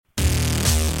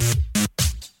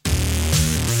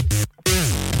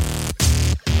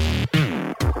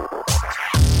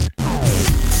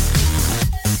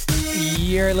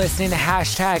You're listening to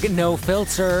Hashtag No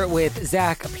Filter with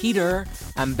Zach Peter.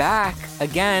 I'm back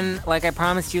again, like I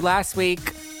promised you last week.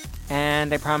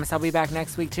 And I promise I'll be back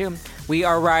next week, too. We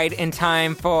are right in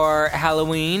time for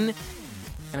Halloween.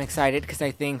 I'm excited because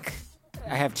I think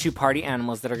I have two party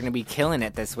animals that are going to be killing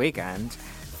it this weekend.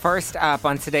 First up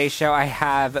on today's show, I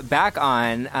have back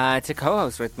on to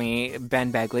co-host with me,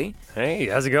 Ben Begley. Hey,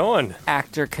 how's it going?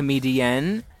 Actor,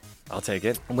 comedian. I'll take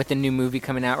it. With a new movie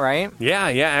coming out, right? Yeah.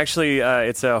 Actually,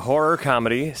 it's a horror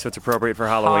comedy, so it's appropriate for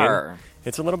Halloween. Horror.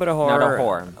 It's a little bit of horror. Not a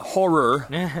horror.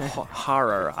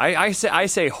 Horror. I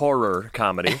say horror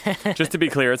comedy. Just to be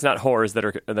clear, it's not horrors that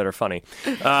are funny.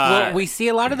 Well, we see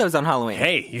a lot of those on Halloween.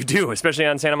 Hey, you do, especially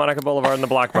on Santa Monica Boulevard and the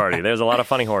Block Party. There's a lot of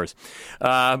funny horrors.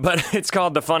 But it's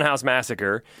called The Funhouse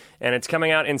Massacre, and it's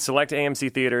coming out in select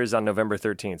AMC theaters on November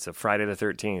 13th. So Friday the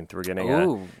 13th, we're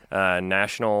getting a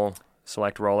national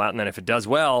select rollout, and then if it does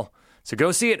well, so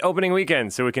go see it opening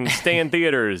weekend so we can stay in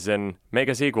theaters and make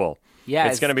a sequel. Yeah,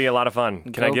 it's going to be a lot of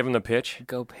fun. Can I give them the pitch?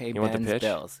 Go pay you Ben's want the pitch?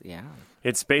 bills. Yeah.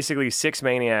 It's basically six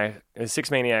maniacs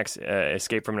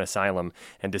escape from an asylum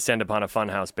and descend upon a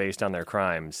funhouse based on their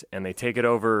crimes, and they take it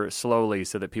over slowly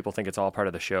so that people think it's all part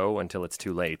of the show until it's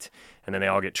too late, and then they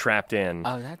all get trapped in.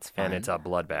 Oh, that's fun. And it's a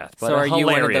bloodbath. But so are you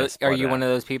one of those? Bloodbath. Are you one of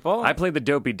those people? I play the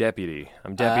dopey deputy.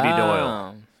 I'm Deputy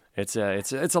Doyle. It's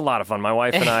a lot of fun. My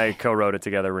wife and I co-wrote it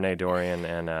together. Renee Dorian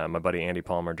and my buddy Andy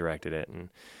Palmer directed it, and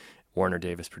Warner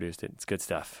Davis produced it. It's good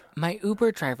stuff. My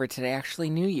Uber driver today actually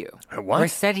knew you. What? Or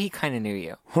said he kind of knew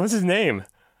you. What was his name?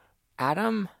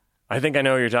 Adam? I think I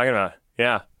know what you're talking about.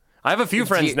 Yeah. I have a few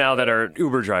friends now that are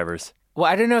Uber drivers. Well,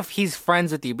 I don't know if he's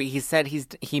friends with you, but he said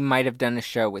he might have done a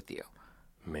show with you.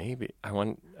 Maybe. I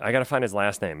got to find his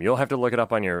last name. You'll have to look it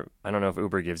up on your... I don't know if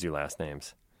Uber gives you last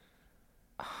names.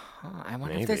 I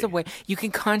wonder if there's a way you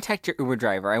can contact your Uber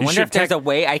driver. I wonder if there's a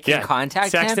way I can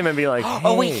contact him. Text him and be like, hey.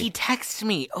 Oh, wait, he texted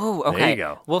me. Oh, okay. There you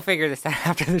go. We'll figure this out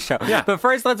after the show. Yeah. But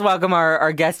first, let's welcome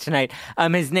our guest tonight.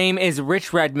 His name is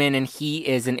Rich Redmond, and he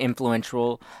is an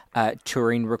influential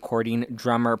touring, recording,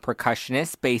 drummer,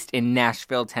 percussionist based in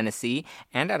Nashville, Tennessee,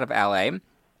 and out of L.A.,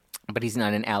 but he's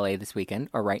not in LA this weekend,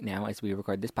 or right now as we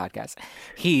record this podcast.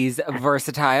 He's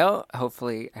versatile.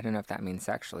 Hopefully, I don't know if that means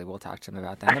sexually. We'll talk to him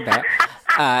about that in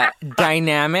a bit.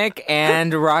 Dynamic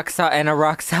and rock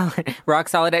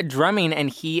solid at drumming, and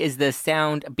he is the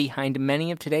sound behind many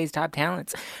of today's top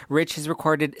talents. Rich has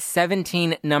recorded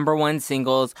 17 number one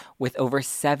singles with over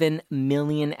 7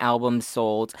 million albums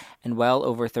sold and well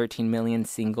over 13 million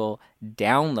single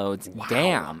downloads. Wow.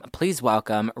 Damn. Please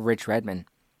welcome Rich Redmond.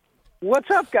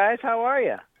 What's up, guys? How are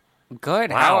you?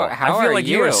 Good. Wow. How I feel are like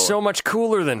you are so much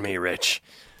cooler than me, Rich.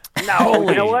 No,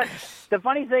 you know what? The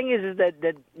funny thing is that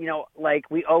like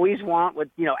we always want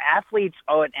athletes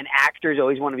and actors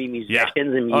always want to be musicians,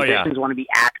 and musicians want to be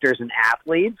actors and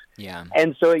athletes. Yeah.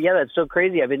 And so that's so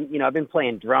crazy. I've been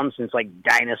playing drums since like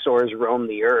dinosaurs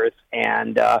roamed the earth,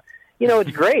 and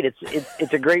it's great.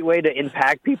 It's a great way to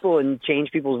impact people and change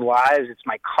people's lives. It's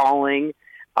my calling.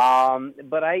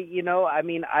 But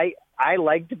I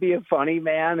like to be a funny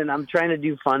man, and I'm trying to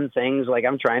do fun things. Like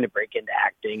I'm trying to break into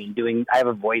acting and I have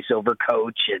a voiceover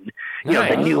coach, and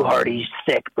the new Hardee's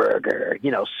thick burger,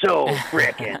 so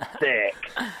frickin' thick.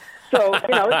 So,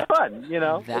 it's fun,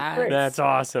 it's great. That's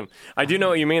awesome. I do know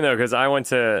what you mean, though, because I went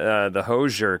to the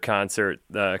Hozier concert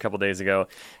a couple days ago.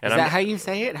 And Is that how you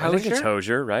say it? Hozier? I think it's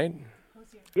Hozier, right?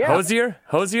 Yeah. Hozier?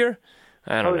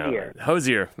 I don't know.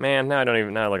 Hozier. Man, now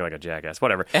I look like a jackass.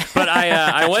 Whatever. But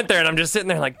I went there, and I'm just sitting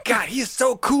there like, God, he is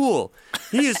so cool.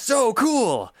 He is so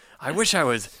cool. I wish I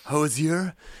was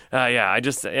Hozier.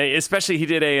 Especially he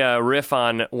did a riff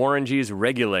on Warren G's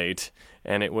Regulate,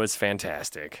 and it was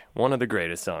fantastic. One of the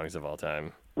greatest songs of all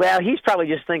time. Well, he's probably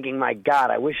just thinking, my God,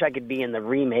 I wish I could be in the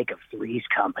remake of Three's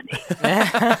Company.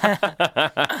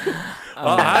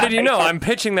 How did you know? I'm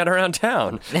pitching that around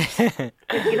town.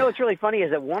 What's really funny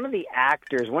is that one of the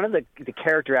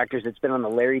character actors that's been on the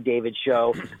Larry David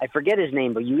show, I forget his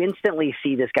name, but you instantly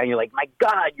see this guy and you're like, my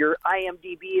God, your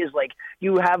IMDb is like,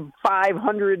 you have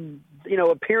 500,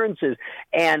 appearances.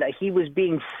 And he was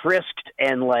being frisked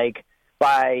and like,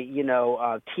 by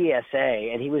TSA,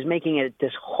 and he was making it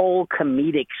this whole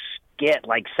comedic skit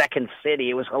like Second City.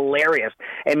 It was hilarious.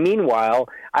 And meanwhile,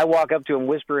 I walk up to him,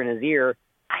 whisper in his ear,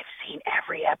 I've seen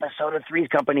every episode of Three's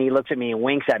Company. He looks at me and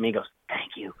winks at me and goes,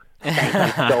 thank you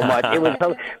so much.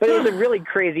 But it was a really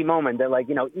crazy moment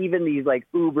that even these like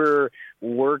uber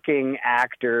working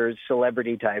actors,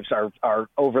 celebrity types are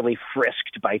overly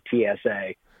frisked by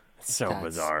TSA. So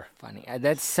bizarre. Funny.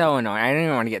 That's so annoying. I don't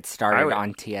even want to get started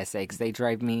on TSA because they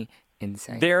drive me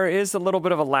insane. There is a little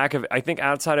bit of a lack of, I think,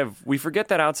 we forget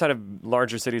that outside of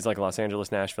larger cities like Los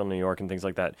Angeles, Nashville, New York, and things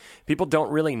like that, people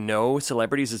don't really know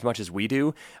celebrities as much as we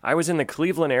do. I was in the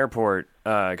Cleveland airport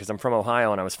because I'm from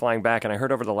Ohio, and I was flying back, and I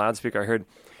heard over the loudspeaker, I heard,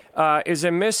 is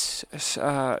a Miss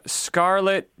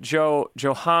Scarlett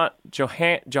Johansson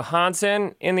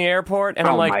in the airport? And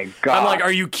my God. I'm like,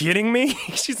 are you kidding me?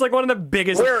 She's like one of the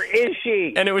biggest. Where is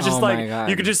she? And it was just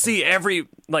you could just see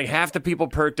half the people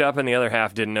perked up and the other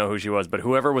half didn't know who she was. But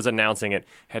whoever was announcing it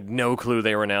had no clue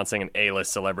they were announcing an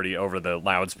A-list celebrity over the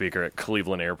loudspeaker at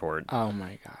Cleveland Airport. Oh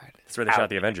my God. That's where they shot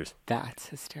the Avengers. That's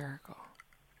hysterical.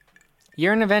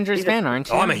 You're an Avengers fan, aren't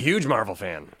you? Oh, I'm a huge Marvel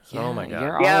fan. Yeah, oh my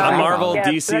God. I'm Marvel,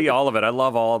 DC, all of it. I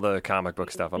love all the comic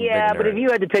book stuff. I'm a big nerd. But if you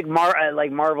had to pick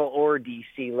Marvel or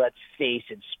DC, let's face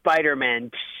it,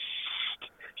 Spider-Man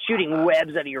shooting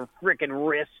webs out of your freaking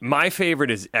wrist. My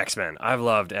favorite is X-Men. I've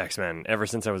loved X-Men ever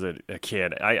since I was a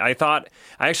kid. I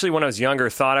actually, when I was younger,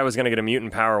 thought I was going to get a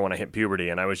mutant power when I hit puberty,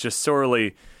 and I was just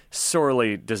sorely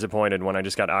disappointed when I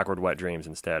just got awkward wet dreams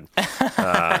instead.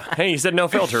 Hey, you said no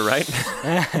filter, right?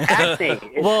 Acting.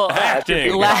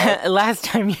 Acting. Last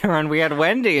time you were on, we had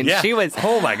Wendy, and she was...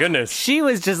 Oh, my goodness. She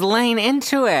was just laying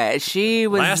into it. She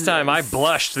was... Last time, I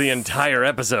blushed the entire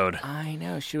episode. I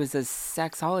know. She was a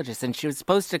sexologist, and she was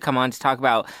supposed to come on to talk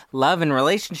about love and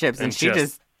relationships, and she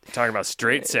just... Talking about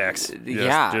straight sex.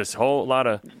 Just a whole lot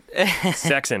of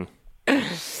sexing.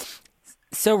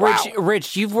 So,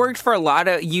 Rich, you've worked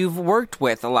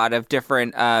with a lot of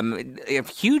different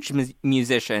huge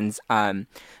musicians.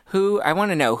 Who I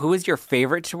want to know, who is your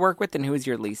favorite to work with, and who is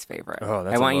your least favorite? Oh,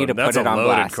 I want you to put it on blast. That's a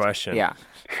loaded question. Yeah,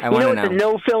 I want to know. It's a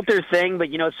no filter thing, but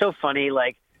it's so funny.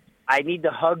 Like, I need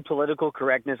to hug political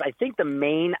correctness. I think the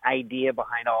main idea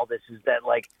behind all this is that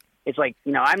it's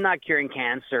I'm not curing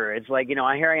cancer. It's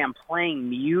here I am playing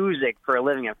music for a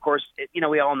living. Of course,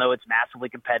 we all know it's massively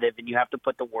competitive and you have to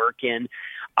put the work in.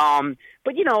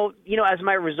 But as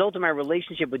my result of my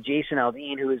relationship with Jason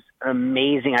Aldean, who is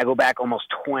amazing, I go back almost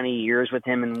 20 years with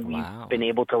him, and we've been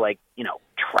able to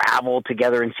travel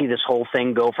together and see this whole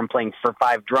thing go from playing for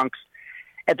 5 drunks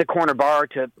at the corner bar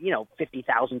to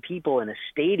 50,000 people in a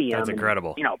stadium. That's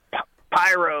incredible. And,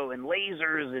 pyro and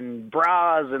lasers and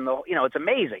bras and it's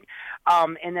amazing.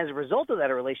 And as a result of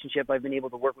that relationship, I've been able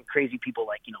to work with crazy people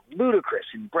like, Ludacris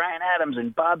and Bryan Adams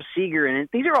and Bob Seger. And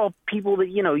these are all people that,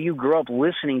 you grew up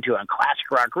listening to on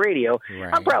classic rock radio.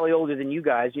 Right. I'm probably older than you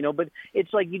guys, but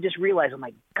it's like you just realize, oh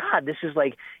my God, this is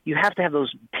you have to have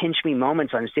those pinch me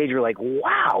moments on stage. You're like,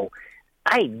 wow,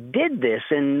 I did this,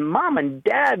 and Mom and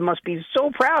Dad must be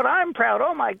so proud. I'm proud.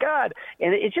 Oh my God!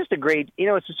 And it's just a great,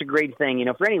 it's just a great thing.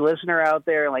 For any listener out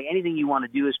there, anything you want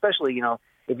to do, especially,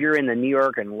 if you're in the New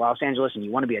York and Los Angeles and you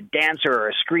want to be a dancer or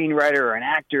a screenwriter or an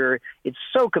actor, it's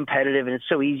so competitive and it's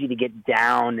so easy to get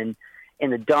down and in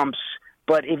the dumps.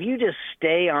 But if you just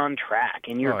stay on track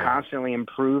and you're constantly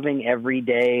improving every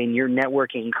day and you're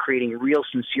networking and creating real,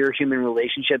 sincere human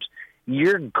relationships,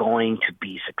 you're going to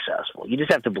be successful. You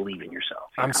just have to believe in yourself.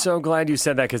 I'm so glad you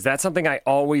said that, because that's something I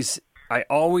always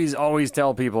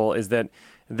tell people is that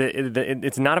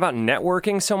it's not about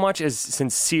networking so much as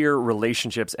sincere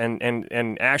relationships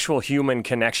and actual human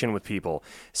connection with people.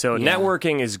 So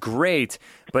networking is great,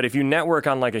 but if you network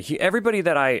on everybody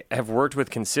that I have worked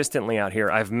with consistently out here,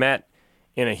 I've met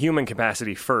in a human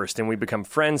capacity first, and we become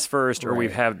friends first, or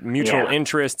we've had mutual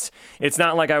interests. It's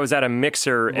not like I was at a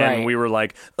mixer and we were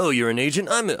like, "Oh, you're an agent.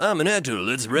 I'm an actor.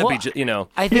 Let's rep each."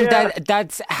 I think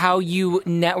that's how you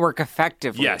network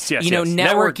effectively. Yes.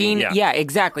 Networking. Yeah,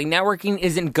 exactly. Networking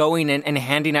isn't going and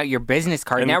handing out your business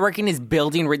card. Networking is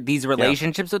building these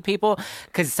relationships with people,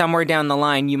 because somewhere down the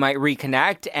line you might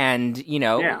reconnect, and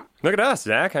Look at us,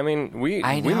 Zach. I mean, we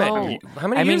met. How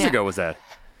many years ago was that?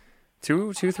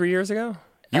 3 years ago?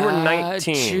 You were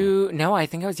 19. No, I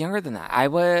think I was younger than that. I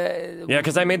was... Yeah,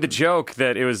 because I made the joke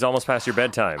that it was almost past your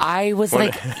bedtime. I was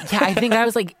I think I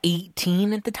was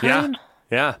 18 at the time.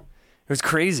 Yeah. It was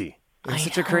crazy. It was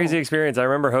such a crazy experience. I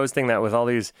remember hosting that with all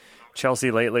these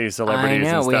Chelsea Lately celebrities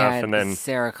and stuff. We had and then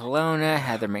Sarah Colonna,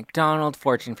 Heather McDonald,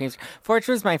 Fortune Phoenix.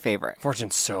 Fortune was my favorite.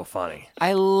 Fortune's so funny.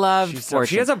 I loved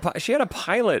Fortune. She had a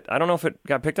pilot. I don't know if it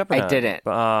got picked up or not. I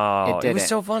didn't. It was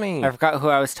so funny. I forgot who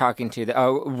I was talking to.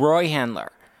 Roy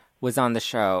Handler was on the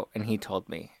show, and he told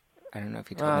me. I don't know if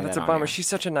he told me that. That's a bummer. She's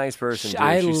such a nice person, dude.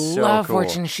 I She's love so cool.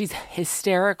 Fortune. She's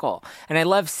hysterical. And I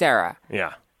love Sarah.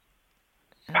 Yeah.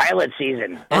 Pilot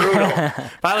season. Brutal.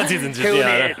 Pilot season's just,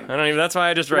 I don't even, that's why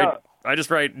I just write... I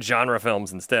just write genre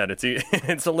films instead.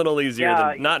 It's a little easier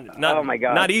than oh my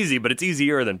God. Not easy, but it's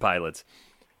easier than pilots.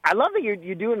 I love that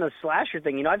you're doing the slasher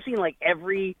thing. I've seen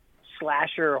every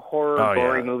slasher horror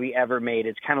gory movie ever made.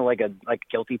 It's kind of like a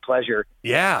guilty pleasure.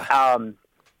 Yeah.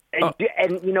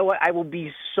 And you know what? I will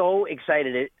be so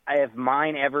excited if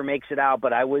mine ever makes it out.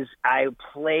 But I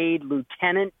played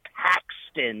Lieutenant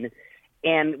Paxton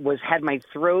and had my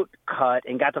throat cut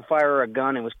and got to fire a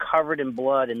gun and was covered in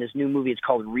blood in this new movie. It's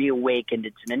called Reawakened.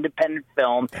 It's an independent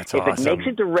film. That's if awesome. it makes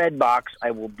it to Redbox,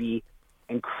 I will be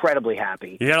incredibly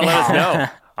happy. You gotta let us know.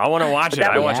 I want to watch it.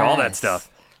 I watch all that stuff.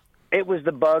 It was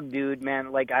the bug, dude,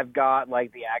 man. Like, I've got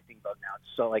like the acting bug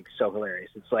now. It's so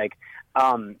hilarious. It's like,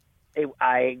 I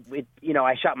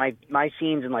shot my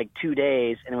scenes in like 2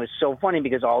 days, and it was so funny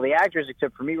because all the actors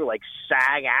except for me were like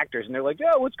SAG actors, and they're like,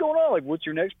 "Yeah, what's going on? Like, what's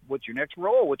your next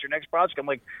role? What's your next project?" I'm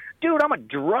like, "Dude, I'm a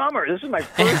drummer. This is my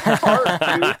first part,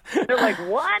 dude." They're like,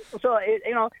 "What?" So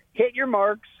hit your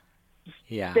marks.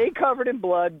 Yeah. Stay covered in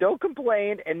blood. Don't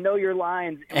complain, and know your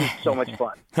lines. It was so much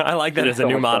fun. I like that as a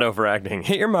new motto for acting.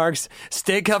 Hit your marks.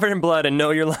 Stay covered in blood, and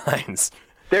know your lines.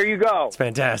 There you go. It's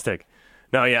fantastic.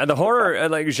 No, yeah, the horror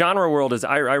genre world is.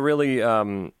 I really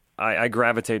I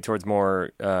gravitate towards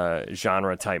more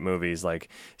genre type movies like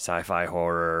sci-fi,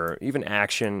 horror, even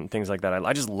action, things like that.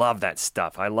 I just love that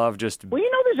stuff. I love just. Well,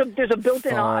 there's a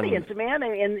built-in audience, man,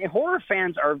 and horror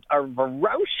fans are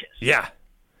ferocious. Yeah.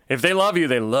 If they love you,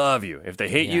 they love you. If they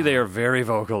hate you, they are very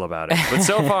vocal about it. But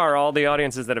so far, all the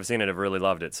audiences that have seen it have really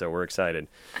loved it, so we're excited.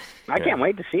 I can't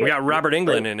wait to see it. We got Robert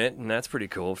Englund in it, and that's pretty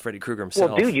cool. Freddy Krueger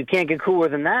himself. Well, dude, you can't get cooler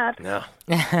than that. No.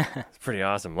 It's pretty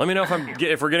awesome. Let me know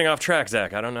if we're getting off track,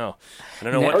 Zach. I don't know. I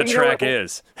don't know what the track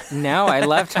is. No, I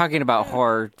love talking about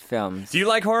horror films. Do you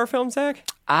like horror films, Zach?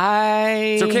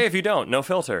 It's okay if you don't. No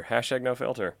filter. # no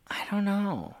filter. I don't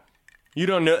know. You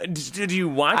don't know? Did you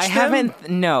watch them? I haven't.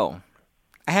 No.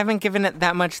 I haven't given it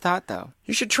that much thought, though.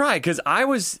 You should try, because I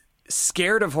was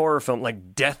scared of horror film,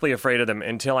 like deathly afraid of them,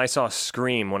 until I saw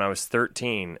Scream when I was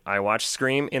 13. I watched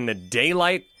Scream in the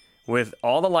daylight with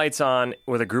all the lights on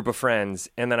with a group of friends,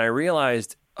 and then I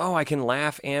realized, I can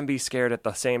laugh and be scared at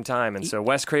the same time. And so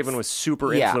Wes Craven was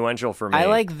super influential for me. I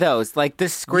like those. Like the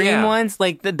Scream ones,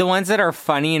 like the ones that are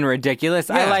funny and ridiculous.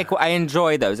 Yeah. I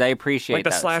enjoy those. I appreciate like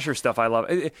the slasher stuff. I love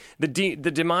the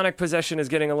demonic possession is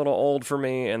getting a little old for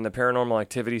me, and the paranormal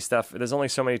activity stuff. There's only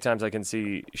so many times I can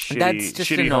see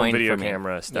shitty home video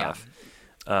camera stuff. Yeah.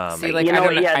 I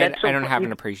don't have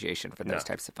an appreciation for those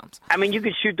types of films. I mean, you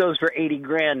could shoot those for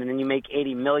 $80,000 and then you make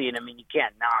 $80 million. I mean, you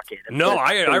can't knock it. No,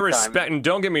 I respect, and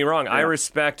don't get me wrong, I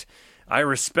respect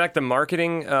the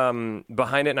marketing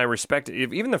behind it, and I respect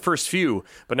even the first few.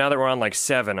 But now that we're on like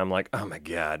 7, I'm like, oh my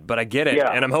god! But I get it,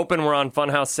 and I'm hoping we're on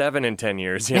Funhouse 7 in 10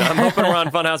 years. I'm hoping we're on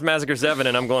Funhouse Massacre 7,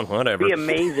 and I'm going whatever. It'd be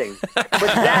amazing. But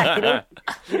Zach,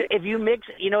 if you mix,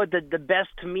 the best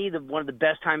to me, one of the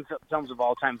best films of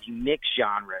all time, if you mix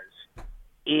genres,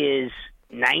 is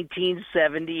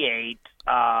 1978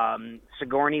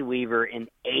 Sigourney Weaver in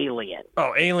Alien.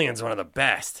 Oh, Alien's one of the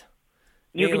best.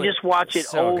 You can just watch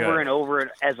it over and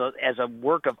over as a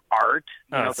work of art.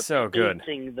 It's so good.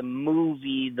 The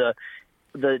movie, the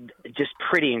just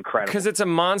pretty incredible. Because it's a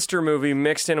monster movie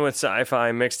mixed in with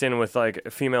sci-fi, mixed in with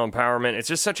like female empowerment. It's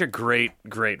just such a great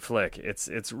flick. It's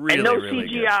really and no really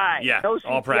CGI. Good. Yeah, no CGI,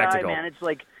 all practical. Man,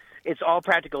 it's all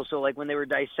practical. So like when they were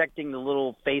dissecting the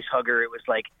little face hugger, it was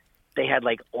like they had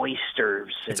like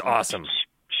oysters. It's awesome.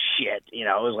 Shit, it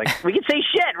was like we can say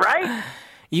shit, right?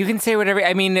 You can say whatever.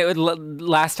 I mean,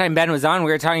 last time Ben was on,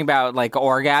 we were talking about like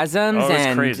orgasms. Oh, it was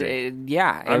and crazy.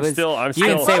 I'm still. You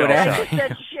can say whatever. I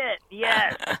said shit.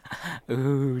 Yes.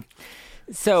 Ooh.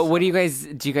 So, do you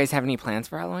guys have any plans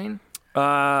for Halloween?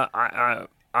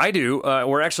 I do.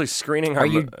 We're actually screening. Are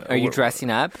you dressing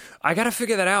up? I got to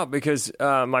figure that out because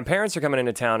my parents are coming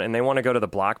into town and they want to go to the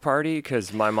block party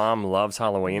because my mom loves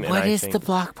Halloween. What is the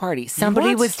block party?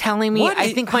 Somebody was telling me.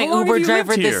 I think my Uber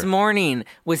driver this morning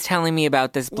was telling me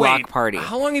about this block party.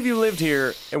 How long have you lived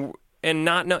here and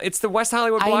not know? It's the West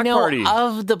Hollywood block party. I know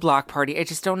of the block party. I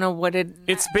just don't know what it.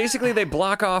 It's basically they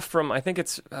block off from. I think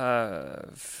it's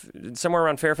somewhere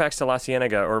around Fairfax to La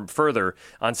Cienega or further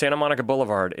on Santa Monica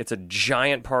Boulevard. It's a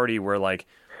giant party where like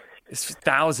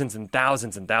thousands and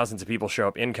thousands and thousands of people show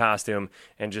up in costume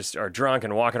and just are drunk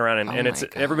and walking around and it's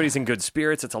everybody's in good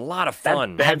spirits. It's a lot of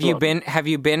fun. Have you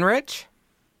been, Rich?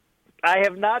 I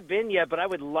have not been yet, but I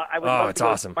would love it's to go.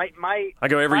 Awesome. I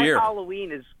go every year.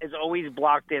 Halloween is always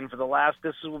blocked in for the last.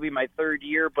 This will be my 3rd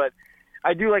year, but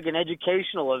I do like an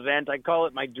educational event. I call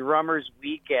it my drummers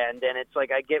weekend, and it's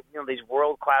like I get these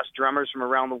world-class drummers from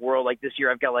around the world. Like this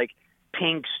year, I've got like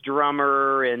Pink's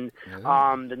drummer and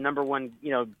the number one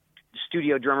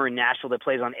studio drummer in Nashville that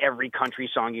plays on every country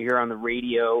song you hear on the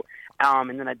radio.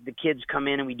 And then the kids come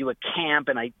in and we do a camp,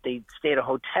 and they stay at a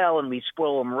hotel, and we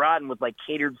spoil them rotten with like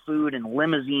catered food and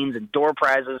limousines and door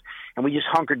prizes, and we just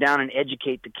hunker down and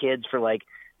educate the kids for like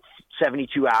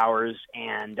 72 hours.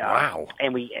 And wow.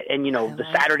 And the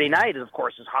Saturday night, of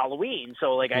course, is Halloween,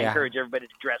 so like I encourage everybody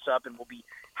to dress up, and we'll be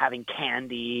having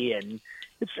candy, and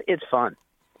it's fun.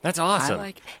 That's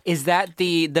awesome. Is that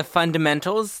the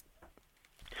fundamentals?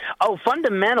 Oh,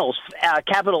 fundamentals,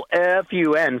 capital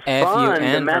F-U-N,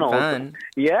 fundamentals. Fun.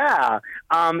 Yeah.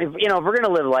 If we're going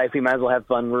to live life, we might as well have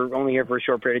fun. We're only here for a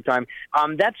short period of time.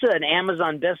 That's an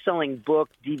Amazon best-selling book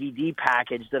DVD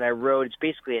package that I wrote. It's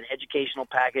basically an educational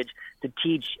package to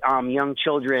teach young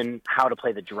children how to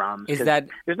play the drums.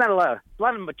 There's not a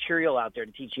lot of material out there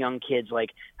to teach young kids like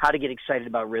how to get excited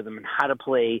about rhythm and how to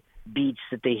play beats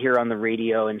that they hear on the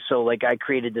radio. And so like I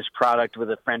created this product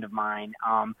with a friend of mine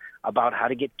about how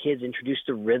to get kids introduced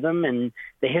to rhythm and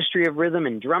the history of rhythm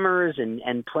and drummers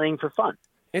and playing for fun.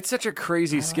 It's such a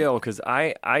crazy skill because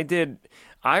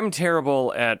I'm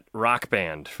terrible at Rock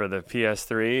Band for the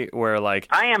PS3 where like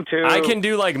I am too. I can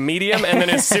do like medium, and then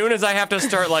as soon as I have to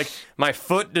start, like my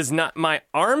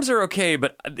arms are okay,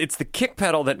 but it's the kick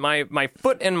pedal that my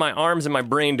foot and my arms and my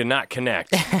brain do not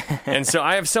connect. And so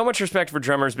I have so much respect for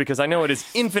drummers because I know it is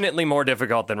infinitely more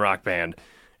difficult than Rock Band,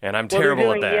 and I'm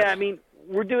terrible at that. Yeah, I mean,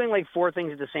 we're doing like 4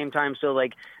 things at the same time, so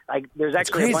like there's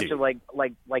actually a bunch of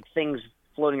like things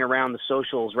floating around the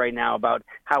socials right now about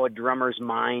how a drummer's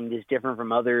mind is different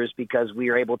from others because we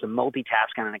are able to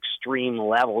multitask on an extreme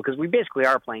level because we basically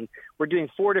we're doing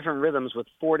 4 different rhythms with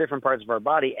 4 different parts of our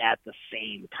body at the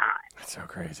same time. That's so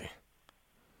crazy.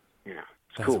 Yeah.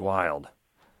 That's cool. wild.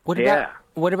 What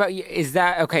about you? Is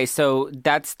that okay? So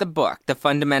that's the book, The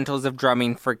Fundamentals of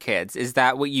Drumming for Kids. Is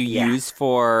that what you use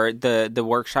for the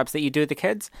workshops that you do with the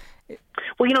kids?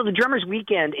 Well, the Drummers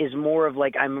Weekend is more of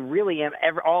like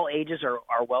all ages are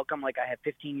welcome. Like I have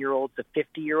 15-year-olds to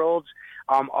 50-year-olds,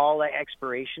 all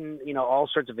expiration, all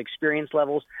sorts of experience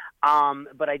levels.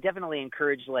 But I definitely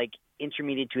encourage like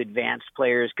intermediate to advanced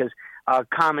players because a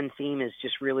common theme is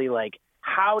just really like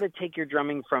how to take your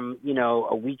drumming from,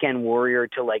 a weekend warrior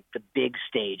to like the big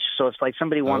stage. So if like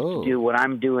somebody wants to do what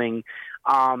I'm doing,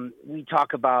 we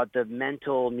talk about the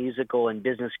mental, musical, and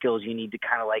business skills you need to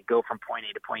kind of like go from point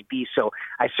A to point B. So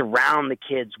I surround the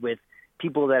kids with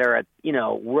people that are,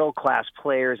 world-class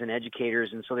players and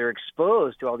educators, and so they're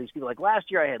exposed to all these people. Like last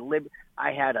year,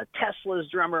 I had a Tesla's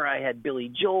drummer, I had Billy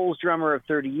Joel's drummer of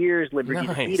 30 years, Liberty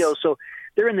DeVito. So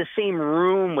they're in the same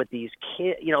room with these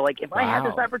kids. Like if I had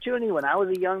this opportunity when I was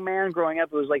a young man growing up,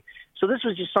 it was like, so this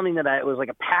was just something that it was like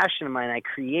a passion of mine I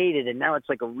created, and now it's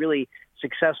like a really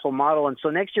successful model. And so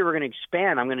next year we're going to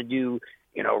expand. I'm going to do,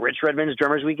 Rich Redman's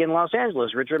Drummers Week in Los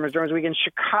Angeles, Rich Redman's Drummers Week in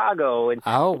Chicago. And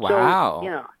wow.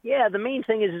 So, the main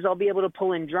thing is I'll be able to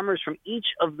pull in drummers from each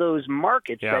of those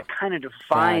markets that kind of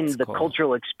define the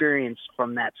cultural experience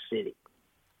from that city.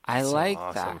 I like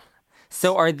that.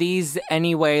 So are these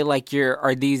anyway like your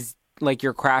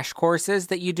crash courses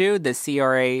that you do, the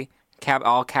CRA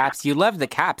all caps? You love the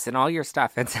caps and all your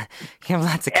stuff. You have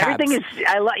lots of caps. Everything is.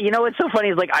 What's so funny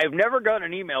is like I've never gotten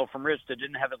an email from Rich that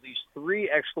didn't have at least 3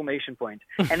 exclamation points.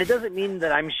 And it doesn't mean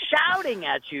that I'm shouting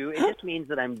at you. It just means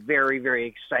that I'm very, very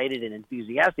excited and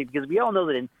enthusiastic because we all know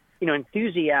that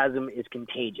enthusiasm is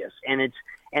contagious and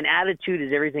attitude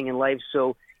is everything in life.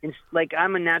 So it's like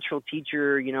I'm a natural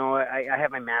teacher. I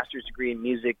have my master's degree in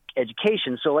music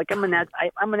education. So like I'm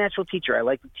a natural teacher. I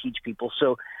like to teach people.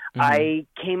 So I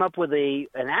came up with an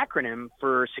acronym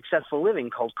for successful living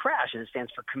called CRASH, and it stands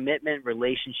for commitment,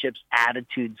 relationships,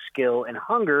 attitude, skill, and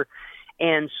hunger.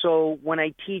 And so when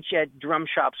I teach at drum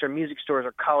shops or music stores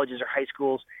or colleges or high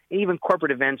schools, and even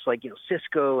corporate events like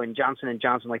Cisco and Johnson &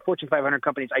 Johnson, like Fortune 500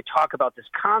 companies, I talk about this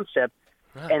concept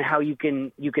and how you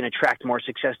can attract more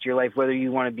success to your life, whether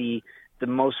you want to be the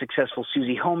most successful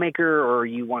Susie homemaker or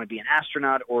you want to be an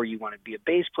astronaut or you want to be a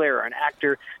bass player or an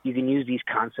actor. You can use these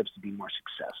concepts to be more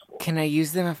successful. Can I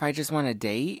use them if I just want to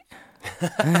date?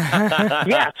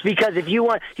 Yes, because if you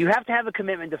have to have a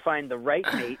commitment to find the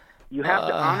right mate. You have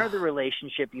to honor the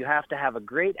relationship. You have to have a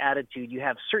great attitude. You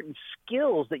have certain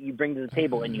skills that you bring to the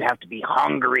table, and you have to be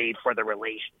hungry for the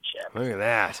relationship. Look at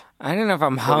that. I don't know if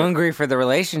I'm hungry for the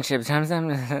relationship. Sometimes I'm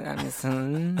just, it's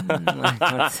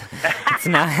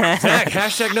not. Zach,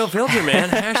 hashtag no filter, man.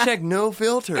 Hashtag no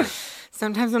filter.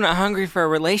 Sometimes I'm not hungry for a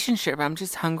relationship. I'm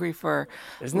just hungry for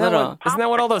isn't that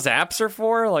what all those apps are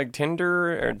for? Like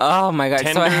Tinder or oh my god,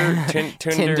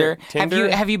 Tinder.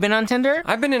 Have you been on Tinder?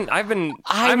 I'm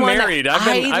married. I've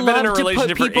been in a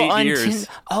relationship for 8 years.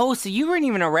 Oh, so you weren't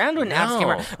even around when apps came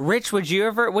around. Rich, what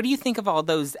do you think of all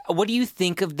those? What do you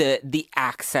think of the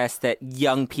access that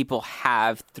young people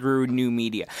have through new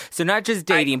media? So not just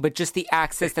dating, but just the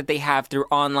access that they have through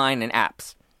online and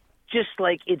apps. Just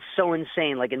like it's so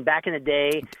insane. Like back in the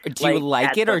day, do you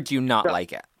like it or do you not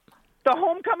like it? The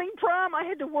homecoming prom, I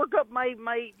had to work up my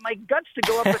guts to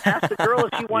go up and ask the girl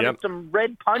if she wanted some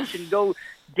red punch and go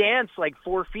dance like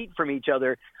 4 feet from each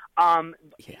other.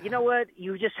 You know what?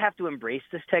 You just have to embrace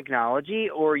this technology,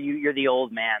 or you're the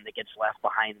old man that gets left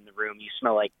behind in the room. You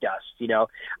smell like dust. You know.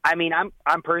 I mean,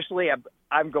 I'm personally,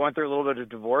 I'm going through a little bit of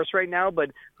divorce right now,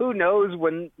 but who knows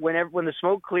when the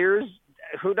smoke clears.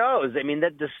 Who knows? I mean,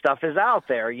 that this stuff is out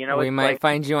there. You know, we might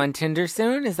find you on Tinder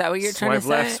soon. Is that what you're trying to say?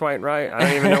 Swipe left, swipe right. I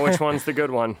don't even know which one's the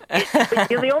good one.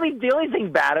 The only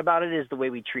thing bad about it is the way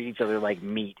we treat each other like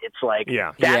meat. It's like,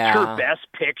 that's her best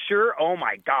picture. Oh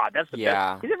my god, that's the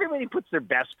best. Because everybody puts their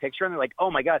best picture, and they're like, oh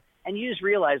my god, and you just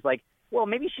realize, like, well,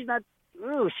 maybe she's not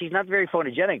very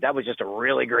photogenic. That was just a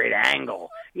really great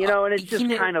angle, you know. And it's just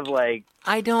kind of like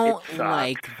I don't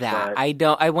like that.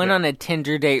 I went on a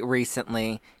Tinder date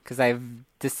recently because I've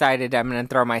decided I'm going to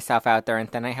throw myself out there, and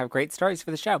then I have great stories for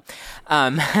the show.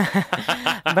 But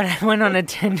I went on a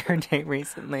Tinder date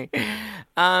recently,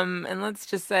 and let's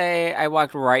just say I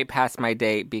walked right past my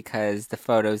date because the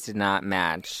photos did not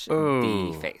match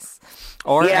the face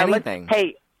or anything.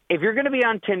 Hey, if you're going to be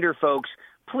on Tinder, folks,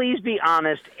 please be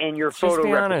honest in your photo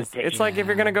representation. It's like if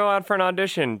you're going to go out for an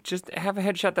audition, just have a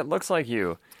headshot that looks like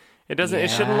you. It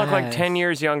shouldn't look like 10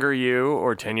 years younger you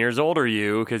or 10 years older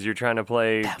you because you're trying to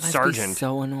play sergeant. That must be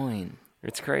so annoying.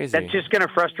 It's crazy. That's just going to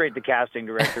frustrate the casting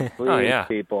director. Please,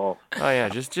 people. Oh yeah,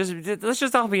 just let's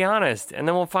just all be honest, and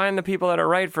then we'll find the people that are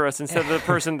right for us instead of the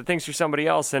person that thinks you're somebody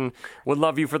else and would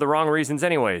love you for the wrong reasons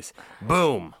anyways.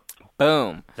 Boom.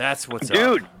 That's what's up.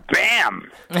 Dude, bam.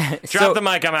 Drop the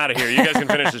mic, I'm out of here. You guys can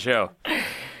finish the show.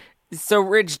 So,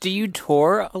 Rich, do you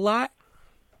tour a lot?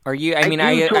 I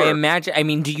imagine. I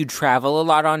mean, do you travel a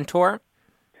lot on tour?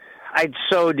 I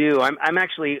so do. I'm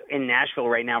actually in Nashville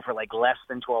right now for like less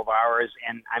than 12 hours,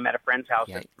 and I'm at a friend's house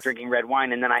drinking red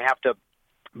wine, and then I have to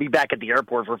be back at the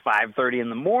airport for 5:30 in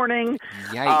the morning.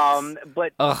 Yikes!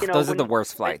 But those are the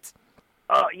worst flights.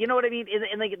 You know what I mean?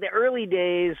 In like the early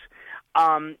days.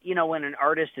 When an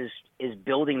artist is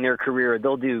building their career,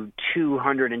 they'll do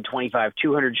 200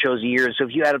 shows a year. So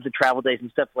if you add up the travel days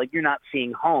and stuff, like you're not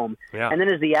seeing home. Yeah. And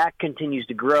then as the act continues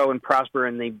to grow and prosper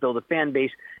and they build a fan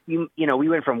base, we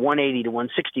went from 180 to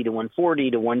 160 to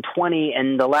 140 to 120.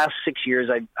 And the last 6 years,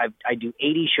 I do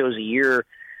 80 shows a year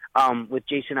with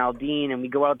Jason Aldean, and we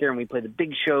go out there and we play the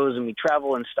big shows and we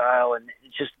travel in style. And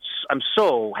it's just, I'm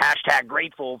so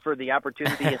 #grateful for the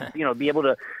opportunity, be able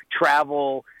to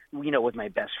travel, with my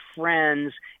best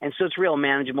friends. And so it's real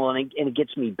manageable, and it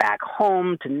gets me back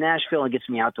home to Nashville and gets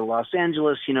me out to Los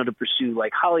Angeles, to pursue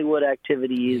like Hollywood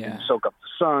activities and soak up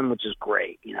the sun, which is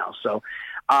great, So,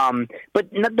 but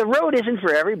the road isn't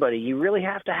for everybody. You really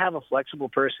have to have a flexible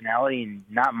personality and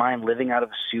not mind living out of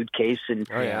a suitcase and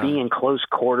being in close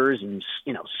quarters and,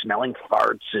 smelling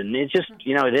farts. And it's just,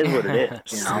 it is what it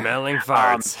is. Smelling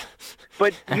farts.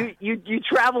 But you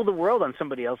travel the world on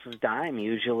somebody else's dime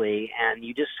usually, and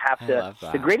you just have to.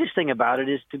 The greatest thing about it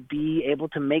is to be able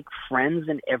to make friends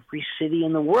in every city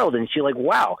in the world, and you're like,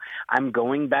 wow, I'm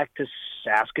going back to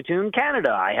Saskatoon,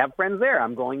 Canada. I have friends there.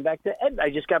 I'm going back to I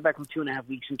just got back from 2.5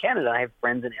 weeks in Canada. I have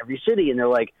friends in every city, and they're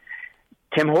like,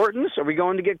 Tim Hortons, are we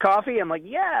going to get coffee? I'm like,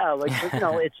 yeah,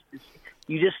 it's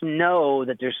you just know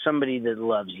that there's somebody that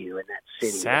loves you in that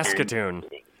city. Saskatoon.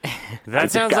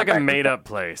 That sounds like a made-up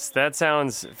place. That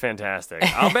sounds fantastic.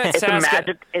 I'll bet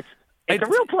it's a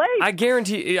real place. I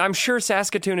guarantee. I'm sure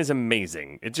Saskatoon is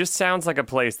amazing. It just sounds like a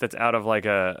place that's out of like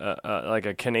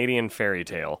a Canadian fairy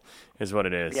tale, is what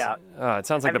it is. Yeah. It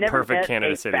sounds like the perfect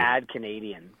Canada city. Bad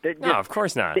Canadian. No, of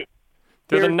course not.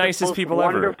 They're the nicest people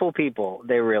ever. Wonderful people.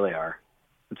 They really are.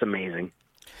 It's amazing.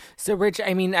 So, Rich,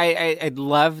 I mean, I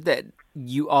love that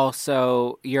you're a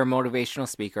motivational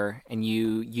speaker, and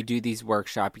you do these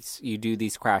workshops, you do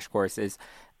these crash courses.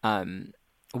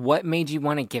 What made you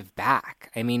want to give back?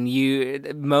 I mean,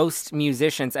 most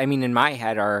musicians, I mean, in my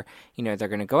head are, they're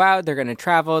going to go out, they're going to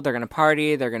travel, they're going to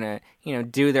party, they're going to,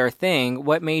 do their thing.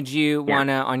 What made you want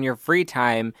to, on your free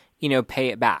time, pay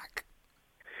it back?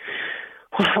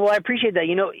 Well, I appreciate that.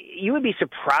 You would be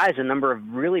surprised the number of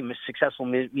really successful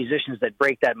musicians that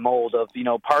break that mold of,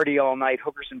 party all night,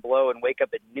 hookers and blow, and wake up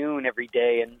at noon every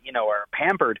day and, are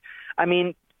pampered. I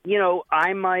mean,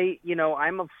 I'm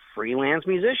a freelance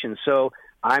musician, so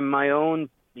I'm my own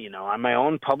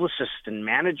publicist and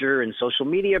manager and social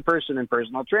media person and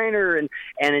personal trainer, and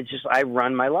it's just, I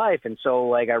run my life. And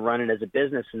so I run it as a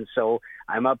business. And so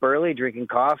I'm up early drinking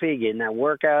coffee, getting that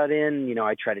workout in.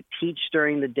 I try to teach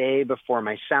during the day before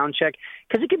my sound check,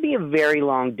 because it can be a very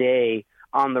long day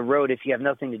on the road if you have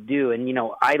nothing to do. And,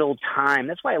 idle time.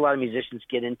 That's why a lot of musicians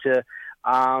get into,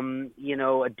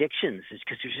 addictions, is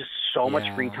because there's just so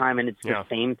much free time, and it's the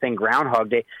same thing, Groundhog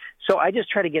Day. So I just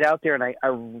try to get out there, and I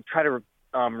try to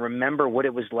remember what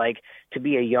it was like to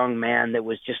be a young man that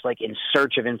was just in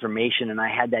search of information, and I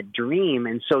had that dream.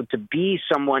 And so to be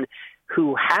someone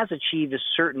who has achieved a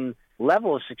certain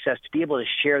level of success, to be able to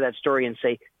share that story and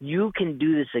say, you can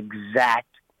do this exact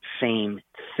same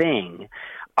thing,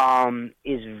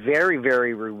 is very,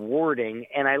 very rewarding.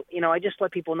 And I just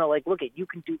let people know, look, you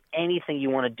can do anything you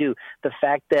want to do. The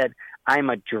fact that I'm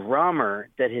a drummer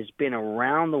that has been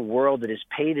around the world, that has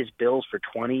paid his bills for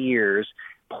 20 years,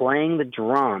 playing the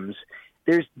drums,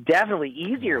 there's definitely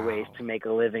easier ways to make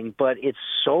a living, but it's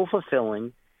so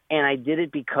fulfilling. And I did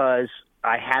it because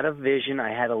I had a vision, I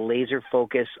had a laser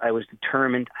focus, I was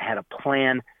determined, I had a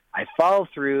plan, I followed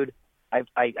through, I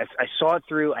saw it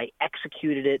through, I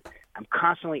executed it. I'm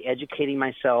constantly educating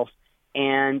myself,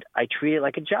 and I treat it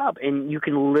like a job. And you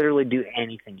can literally do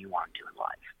anything you want to in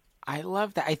life. I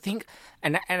love that. I think,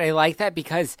 and I like that,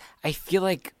 because I feel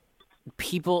like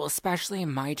people, especially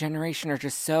in my generation, are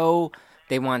just so,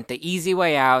 they want the easy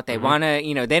way out. They want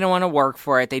to, they don't want to work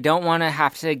for it. They don't want to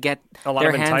have to get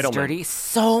their hands dirty.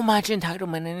 So much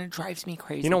entitlement, and it drives me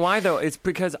crazy. You know why, though? It's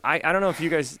because, I don't know if you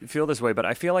guys feel this way, but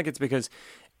I feel like it's because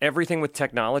everything with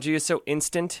technology is so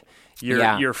instant.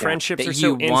 Your friendships are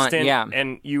so instant,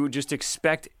 and you just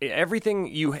expect everything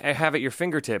you have at your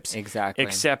fingertips, exactly,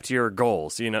 except your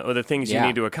goals, or the things you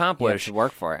need to accomplish. You have to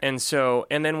work for it.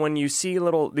 And then when you see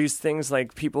these things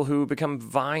like people who become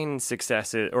Vine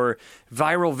successes or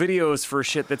viral videos for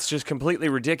shit that's just completely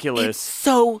ridiculous. It's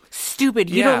so stupid.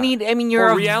 You don't need, you're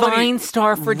a Vine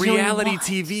star for doing reality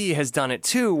TV has done it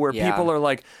too, where people are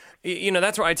like,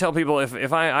 that's why I tell people,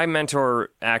 if I mentor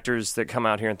actors that come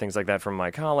out here and things like that from my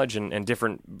college and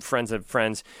different friends of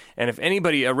friends, and if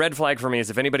anybody, a red flag for me is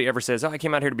if anybody ever says, I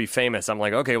came out here to be famous, I'm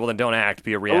like, okay, well then don't act,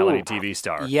 be a reality TV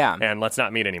star. Yeah. And let's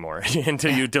not meet anymore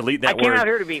until you delete that word. I came out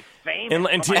here to be famous. And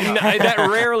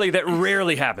that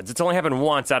rarely happens. It's only happened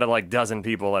once out of a dozen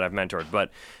people that I've mentored,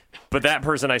 but that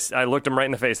person, I looked him right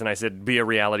in the face and I said, be a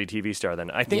reality TV star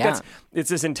then. I think it's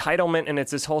this entitlement, and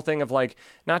it's this whole thing of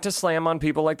not to slam on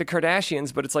people like the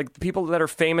Kardashians, but it's the people that are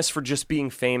famous for just being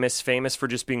famous for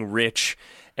just being rich.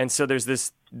 And so there's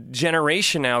this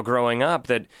generation now growing up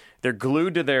that they're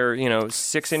glued to their,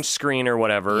 6-inch screen or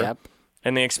whatever. Yep.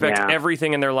 And they expect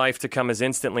everything in their life to come as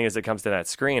instantly as it comes to that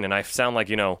screen. And I sound like,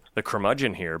 the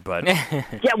curmudgeon here, but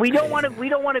we don't want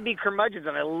to be curmudgeons.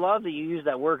 And I love that you use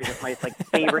that word, because it's my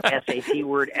favorite SAT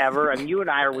word ever. You and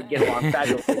I would get along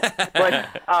fabulously. But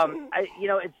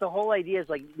it's the whole idea is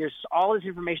there's all this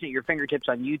information at your fingertips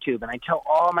on YouTube, and I tell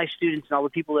all my students and all the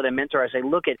people that I mentor, I say,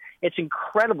 look, it's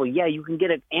incredible. Yeah, you can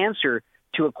get an answer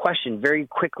to a question very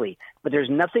quickly, but there's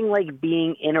nothing like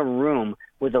being in a room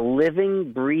with a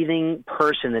living, breathing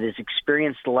person that has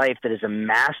experienced life, that is a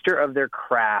master of their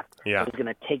craft, that is going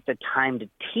to take the time to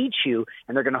teach you,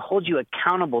 and they're going to hold you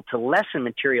accountable to lesson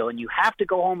material, and you have to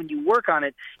go home and you work on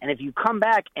it, and if you come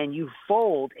back and you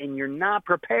fold and you're not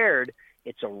prepared,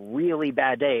 it's a really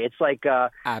bad day. It's like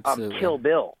Kill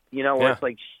Bill, where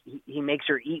it's he makes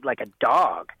her eat like a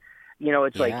dog.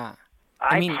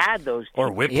 I've had those.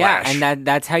 Or Whiplash. Yeah, and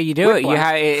that's how you do it.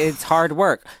 It's hard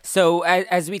work. So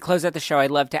as we close out the show, I'd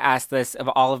love to ask this of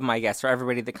all of my guests, or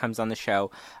everybody that comes on the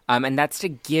show, and that's to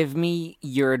give me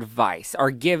your advice,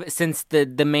 or since the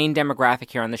main demographic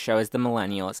here on the show is the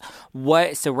millennials.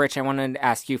 So Rich, I wanted to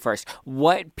ask you first,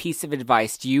 what piece of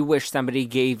advice do you wish somebody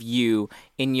gave you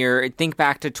think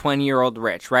back to 20-year-old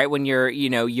Rich, right? When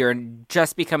you're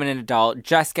just becoming an adult,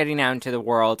 just getting out into the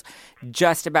world,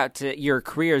 your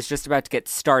career is just about to get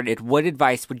started. What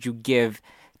advice would you give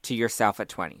to yourself at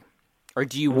 20? Or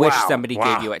do you wish somebody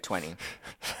gave you at 20?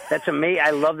 That's amazing. I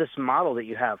love this model that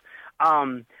you have.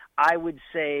 I would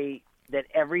say that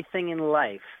everything in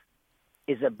life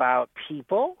is about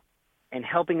people and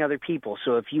helping other people.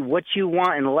 So what you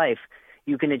want in life,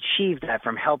 you can achieve that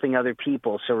from helping other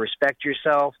people. So respect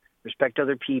yourself, respect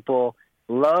other people,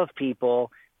 love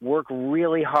people, work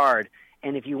really hard.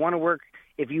 And if you want to work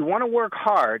if you want to work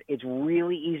hard, it's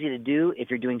really easy to do if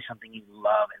you're doing something you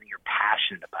love and that you're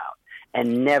passionate about,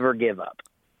 and never give up.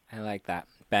 I like that.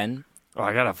 Ben? Oh,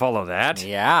 I got to follow that.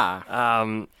 Yeah.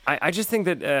 I just think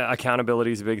that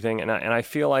accountability is a big thing. And I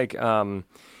feel like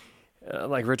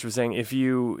Rich was saying, if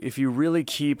you really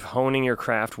keep honing your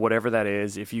craft, whatever that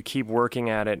is, if you keep working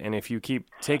at it, and if you keep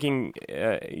taking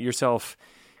yourself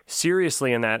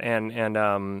seriously in that,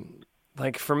 and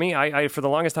like for me, I for the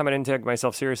longest time I didn't take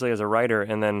myself seriously as a writer,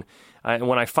 and then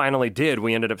when I finally did,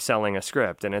 we ended up selling a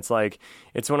script, and it's like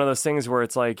it's one of those things where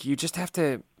it's like you just have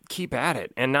to keep at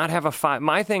it and not have a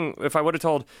my thing, if I would have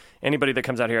told anybody that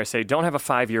comes out here, I say, don't have a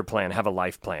 5-year plan, have a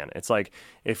life plan. It's like,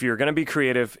 if you're going to be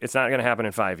creative, it's not going to happen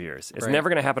in 5 years. It's never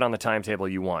going to happen on the timetable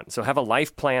you want. So have a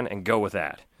life plan and go with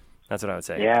that. That's what I would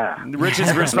say. Yeah.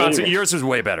 Rich's response, yours was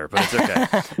way better, but it's okay.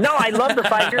 No, I love the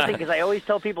 5-year thing, because I always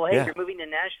tell people, hey, you're moving to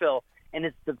Nashville, and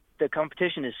it's the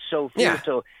competition is so fierce,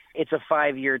 so it's a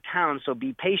 5-year town, so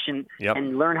be patient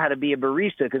and learn how to be a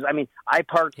barista. Because, I mean, I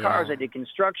parked cars, I did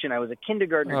construction, I was a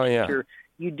kindergartner teacher.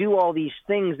 You do all these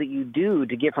things that you do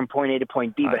to get from point A to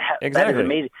point B, but that is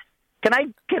amazing. Can I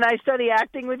study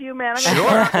acting with you, man? I'm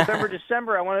going to November,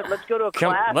 December. Let's go to a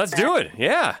class. Let's do it.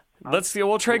 Yeah.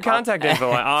 We'll trade contact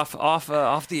info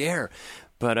off the air.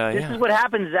 But this is what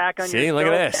happens, Zach, on your show. Look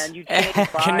at this. And you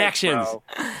Connections.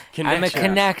 I'm a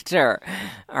connector.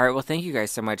 All right, well, thank you guys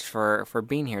so much for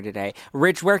being here today.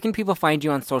 Rich, where can people find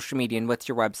you on social media, and what's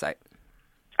your website?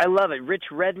 I love it. Rich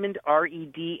Redmond,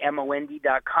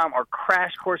 REDMOND.com, or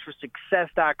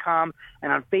CrashCourseForSuccess.com.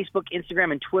 And on Facebook,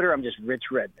 Instagram, and Twitter, I'm just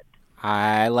Rich Redmond.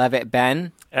 I love it.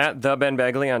 Ben? At the Ben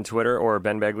Begley on Twitter, or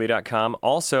benbegley.com.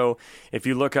 Also, if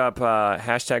you look up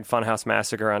hashtag Funhouse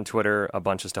Massacre on Twitter, a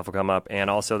bunch of stuff will come up. And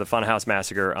also the Funhouse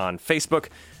Massacre on Facebook.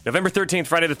 November 13th,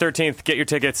 Friday the 13th. Get your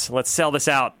tickets. Let's sell this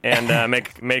out and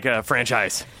make a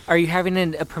franchise. Are you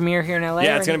having a premiere here in LA?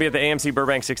 Yeah, it's going to be at the AMC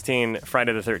Burbank 16,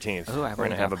 Friday the 13th. Ooh, we're going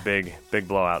to have a big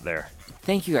blowout there.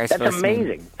 Thank you guys for listening. That's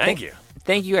amazing. Thank you.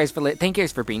 Thank you guys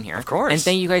for being here. Of course. And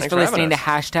thank you guys for listening to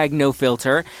hashtag No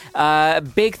Filter.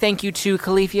 Big thank you to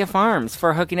Califia Farms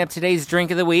for hooking up today's drink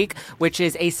of the week, which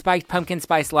is a spiked pumpkin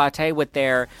spice latte with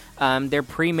their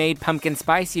pre-made pumpkin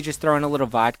spice. You just throw in a little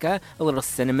vodka, a little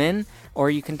cinnamon, or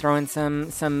you can throw in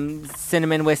some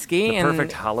cinnamon whiskey. The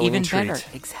perfect Halloween even treat. Better.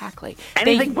 Exactly.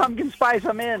 Anything pumpkin spice,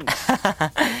 I'm in.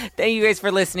 Thank you guys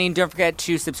for listening. Don't forget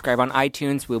to subscribe on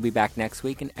iTunes. We'll be back next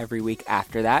week and every week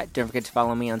after that. Don't forget to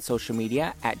follow me on social media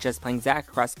at Just Plain Zach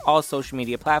across all social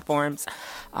media platforms.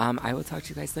 I will talk to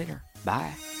you guys later.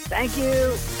 Bye. Thank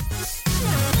you.